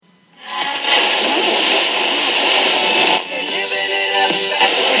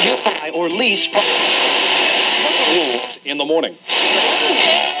police rules in the morning.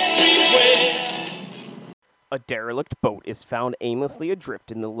 A derelict boat is found aimlessly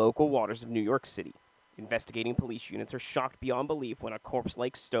adrift in the local waters of New York City. Investigating police units are shocked beyond belief when a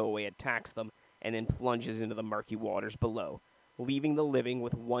corpse-like stowaway attacks them and then plunges into the murky waters below, leaving the living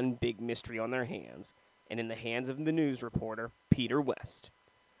with one big mystery on their hands, and in the hands of the news reporter, Peter West.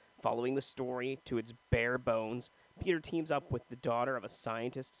 Following the story to its bare bones, Peter teams up with the daughter of a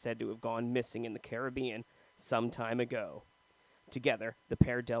scientist said to have gone missing in the Caribbean some time ago. Together, the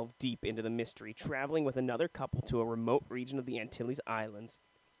pair delve deep into the mystery, traveling with another couple to a remote region of the Antilles Islands.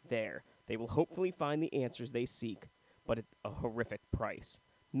 There, they will hopefully find the answers they seek, but at a horrific price.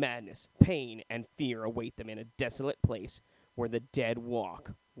 Madness, pain, and fear await them in a desolate place where the dead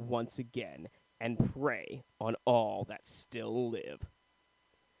walk once again and prey on all that still live.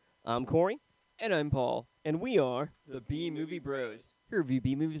 I'm Corey, And I'm Paul, and we are. the B-Movie Bros. Here review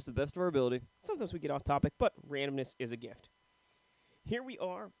B-movies to the best of our ability. Sometimes we get off topic, but randomness is a gift. Here we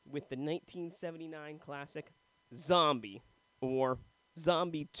are with the 1979 classic Zombie, or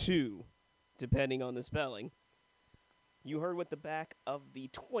Zombie 2, depending on the spelling. You heard what the back of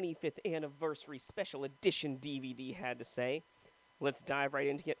the 25th anniversary special edition DVD had to say. Let's dive right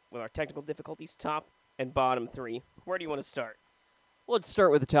into it with our technical difficulties, top and bottom three. Where do you want to start? Let's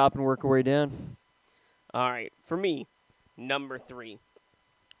start with the top and work our way down. All right, for me, number 3.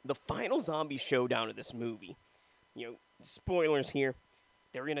 The final zombie showdown of this movie. Spoilers here.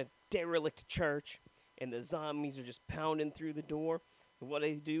 They're in a derelict church, and the zombies are just pounding through the door. And what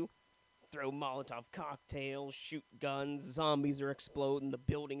do? Throw Molotov cocktails, shoot guns, zombies are exploding, the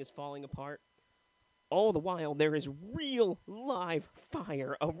building is falling apart. All the while, there is real live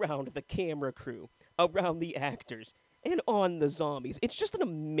fire around the camera crew, around the actors, and on the zombies. It's just an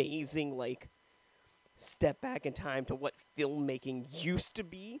amazing, step back in time to what filmmaking used to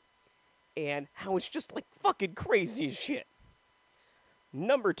be, and how it's just, fucking crazy as shit.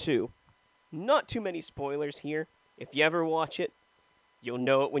 Number 2, not too many spoilers here. If you ever watch it, you'll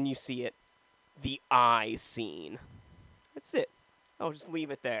know it when you see it. The eye scene. That's it. I'll just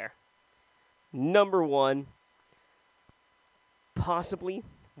leave it there. Number 1, possibly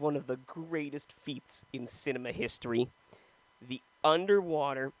one of the greatest feats in cinema history, the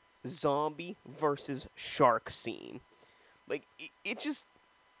underwater zombie versus shark scene. It just,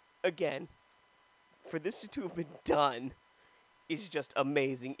 again, for this to have been done is just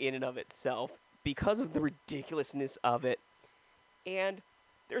amazing in and of itself because of the ridiculousness of it. And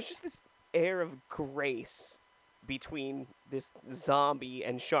there's just this air of grace between this zombie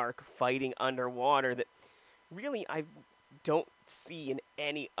and shark fighting underwater that really I don't see in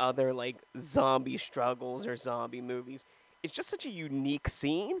any other zombie struggles or zombie movies. It's just such a unique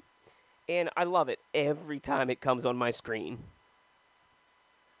scene, and I love it every time it comes on my screen.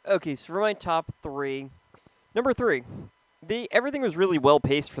 Okay, so for my top 3, number 3, everything was really well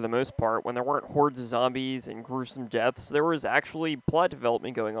paced for the most part. When there weren't hordes of zombies and gruesome deaths, there was actually plot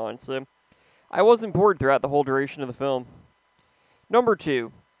development going on, so I wasn't bored throughout the whole duration of the film. Number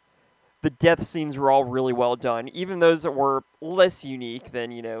 2, the death scenes were all really well done, even those that were less unique than,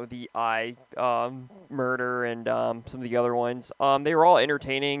 the eye murder and some of the other ones. They were all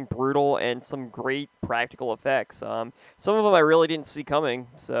entertaining, brutal, and some great practical effects. Some of them I really didn't see coming,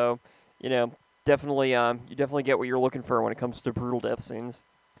 so, definitely, you definitely get what you're looking for when it comes to brutal death scenes.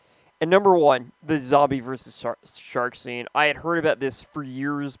 And number 1, the zombie versus shark scene. I had heard about this for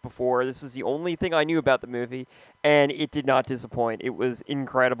years before. This is the only thing I knew about the movie, and it did not disappoint. It was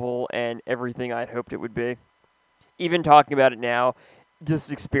incredible and everything I'd hoped it would be. Even talking about it now,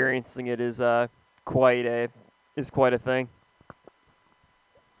 just experiencing it is quite a thing.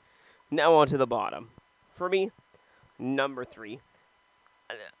 Now on to the bottom. For me, number 3.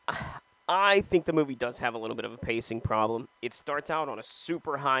 I think the movie does have a little bit of a pacing problem. It starts out on a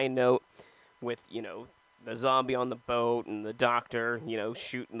super high note with, the zombie on the boat and the doctor,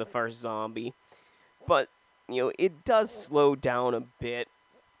 shooting the first zombie. But, it does slow down a bit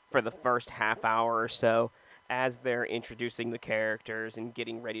for the first half hour or so as they're introducing the characters and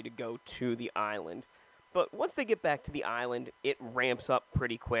getting ready to go to the island. But once they get back to the island, it ramps up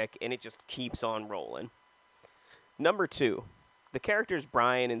pretty quick and it just keeps on rolling. Number 2. The characters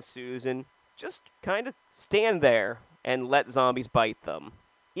Brian and Susan just kind of stand there and let zombies bite them.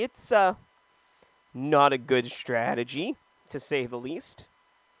 It's not a good strategy, to say the least.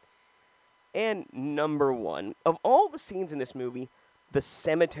 And number 1, of all the scenes in this movie, the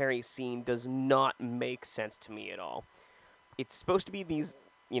cemetery scene does not make sense to me at all. It's supposed to be these,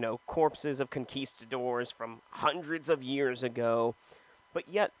 corpses of conquistadors from hundreds of years ago, but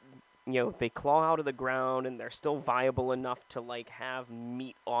yet they claw out of the ground and they're still viable enough to like have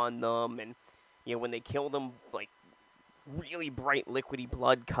meat on them, and when they kill them, like really bright liquidy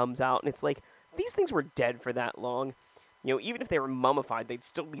blood comes out, and it's like these things were dead for that long. Even if they were mummified, they'd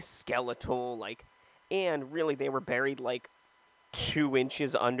still be skeletal, like, and really they were buried like 2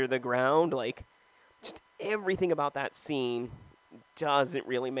 inches under the ground. Like, just everything about that scene doesn't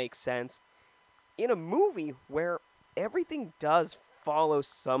really make sense in a movie where everything does follow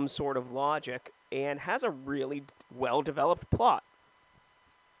some sort of logic and has a really well developed plot.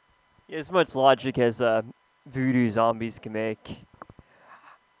 As much logic as voodoo zombies can make.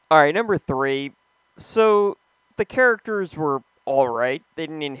 Alright, number 3. So, the characters were alright. They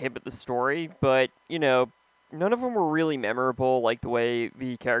didn't inhibit the story, but, none of them were really memorable like the way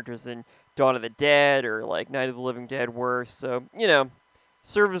the characters in Dawn of the Dead or like Night of the Living Dead were. So,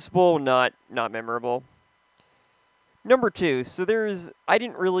 serviceable, not memorable. Number 2, so I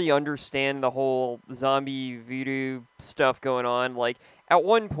didn't really understand the whole zombie voodoo stuff going on. Like, at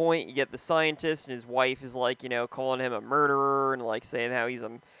one point, you get the scientist and his wife is like, calling him a murderer and like saying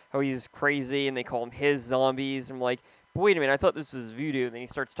how he's crazy, and they call him his zombies. I'm like, but wait a minute, I thought this was voodoo. And then he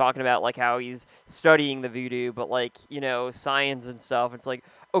starts talking about like how he's studying the voodoo, but like, science and stuff. It's like,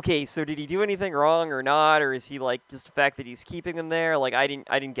 okay, so did he do anything wrong or not, or is he like just the fact that he's keeping them there? Like, I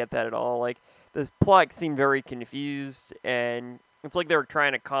didn't get that at all. Like, this plot seemed very confused, and it's like they were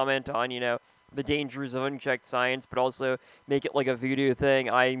trying to comment on, the dangers of unchecked science, but also make it like a voodoo thing.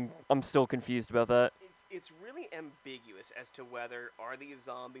 I'm still confused about that. It's really ambiguous as to whether are these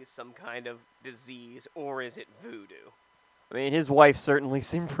zombies some kind of disease or is it voodoo. I mean, his wife certainly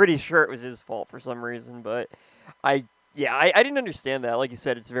seemed pretty sure it was his fault for some reason, but I didn't understand that. Like you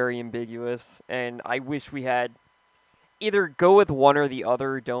said, it's very ambiguous, and I wish we had either go with one or the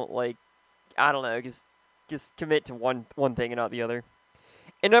other. Don't I don't know, just commit to one thing and not the other.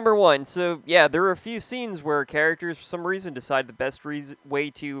 And number 1, so yeah, there are a few scenes where characters, for some reason, decide the best way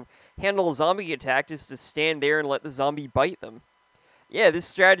to handle a zombie attack is to stand there and let the zombie bite them. Yeah, this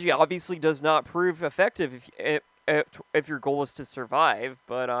strategy obviously does not prove effective if your goal is to survive,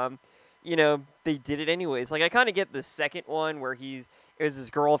 but they did it anyways. Like, I kind of get the second one where it was his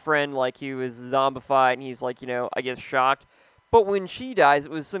girlfriend, like he was zombified, and he's like, I guess shocked. But when she dies,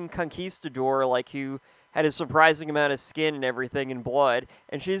 it was some conquistador, like, who had a surprising amount of skin and everything and blood,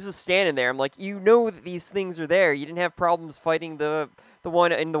 and she's just standing there. I'm like, that these things are there. You didn't have problems fighting the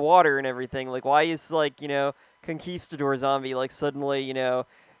one in the water and everything. Like, why is, like, conquistador zombie, like, suddenly,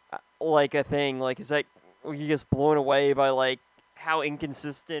 like, a thing? Like, is that, were you just blown away by, like, how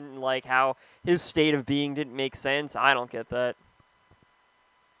inconsistent and, like, how his state of being didn't make sense? I don't get that.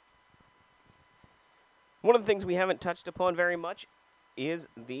 One of the things we haven't touched upon very much is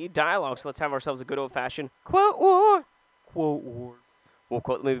the dialogue. So let's have ourselves a good old-fashioned quote war. Quote war. We'll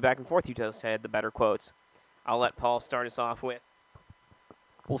quote the movie back and forth. You just had the better quotes. I'll let Paul start us off with,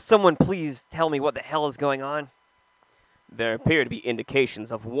 will someone please tell me what the hell is going on? There appear to be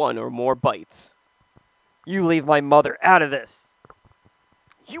indications of one or more bites. You leave my mother out of this.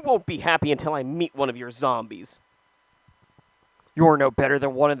 You won't be happy until I meet one of your zombies. You're no better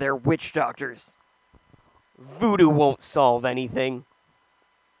than one of their witch doctors. Voodoo won't solve anything.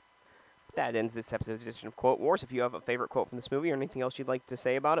 That ends this episode's edition of Quote Wars. If you have a favorite quote from this movie or anything else you'd like to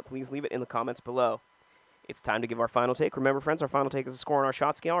say about it, please leave it in the comments below. It's time to give our final take. Remember, friends, our final take is a score on our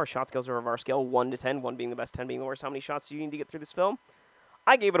shot scale. Our shot scales are of our scale 1 to 10, 1 being the best, 10 being the worst. How many shots do you need to get through this film?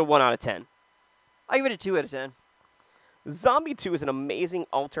 I gave it a 1 out of 10. I give it a 2 out of 10. Zombie 2 is an amazing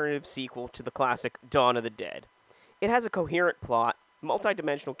alternative sequel to the classic Dawn of the Dead. It has a coherent plot,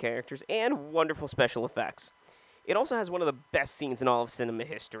 multi-dimensional characters, and wonderful special effects. It also has one of the best scenes in all of cinema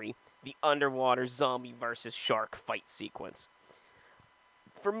history, the underwater zombie versus shark fight sequence.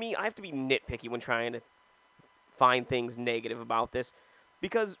 For me, I have to be nitpicky when trying to find things negative about this,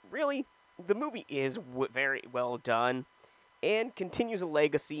 because really, the movie is very well done, and continues a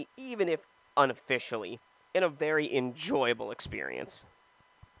legacy, even if unofficially, in a very enjoyable experience.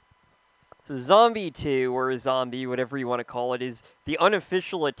 So Zombie 2, or Zombie, whatever you want to call it, is the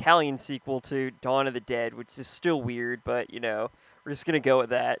unofficial Italian sequel to Dawn of the Dead, which is still weird, but, we're just going to go with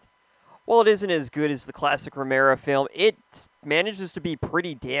that. While it isn't as good as the classic Romero film, it manages to be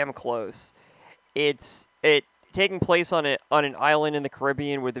pretty damn close. It's taking place on an island in the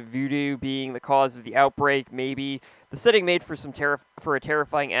Caribbean with the voodoo being the cause of the outbreak, maybe. The setting made for a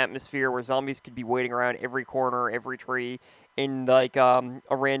terrifying atmosphere where zombies could be waiting around every corner, every tree, in like a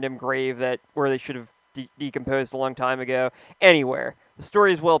random grave where they should have decomposed a long time ago. Anywhere. The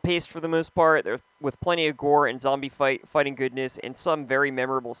story is well paced for the most part, with plenty of gore and zombie fighting goodness, and some very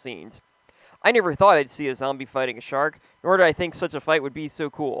memorable scenes. I never thought I'd see a zombie fighting a shark, nor did I think such a fight would be so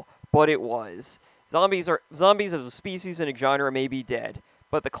cool. but it was. Zombies as a species and a genre may be dead,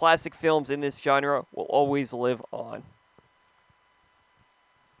 but the classic films in this genre will always live on.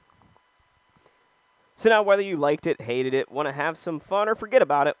 So now, whether you liked it, hated it, want to have some fun, or forget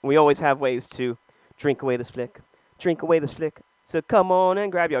about it, we always have ways to drink away this flick. Drink away this flick. So come on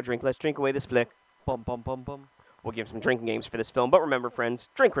and grab your drink. Let's drink away this flick. Bum bum bum bum. We'll give some drinking games for this film, but remember, friends,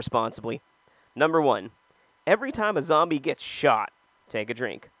 drink responsibly. Number 1, every time a zombie gets shot, take a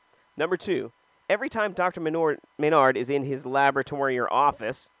drink. Number 2, every time Dr. Maynard is in his laboratory or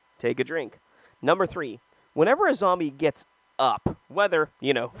office, take a drink. Number 3, whenever a zombie gets up, whether,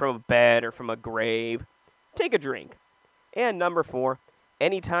 from a bed or from a grave, take a drink. And number 4,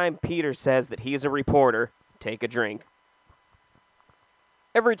 anytime Peter says that he's a reporter, take a drink.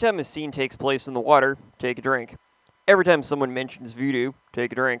 Every time a scene takes place in the water, take a drink. Every time someone mentions voodoo,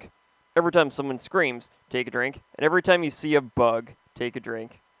 take a drink. Every time someone screams, take a drink. And every time you see a bug, take a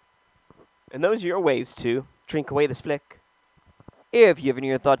drink. And those are your ways to drink away this flick. If you have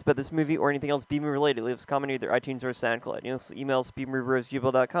any other thoughts about this movie or anything else B-movie related, leave us a comment either iTunes or SoundCloud. You can email us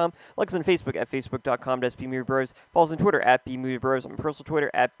bmoviebros@gmail.com. Like us on Facebook at facebook.com/bmoviebros. Follow us on Twitter at bmoviebros. On my personal Twitter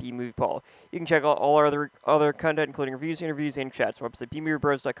at bmoviepaul. You can check out all our other content, including reviews, interviews, and chats. Our website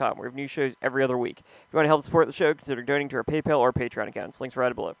bmoviebros.com. We have new shows every other week. If you want to help support the show, consider donating to our PayPal or Patreon accounts. Links are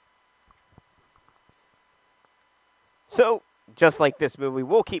right below. So, just like this movie,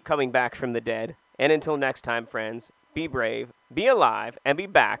 we'll keep coming back from the dead. And until next time, friends, be brave, be alive, and be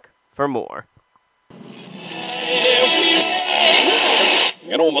back for more.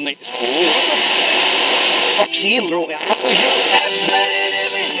 You know, when they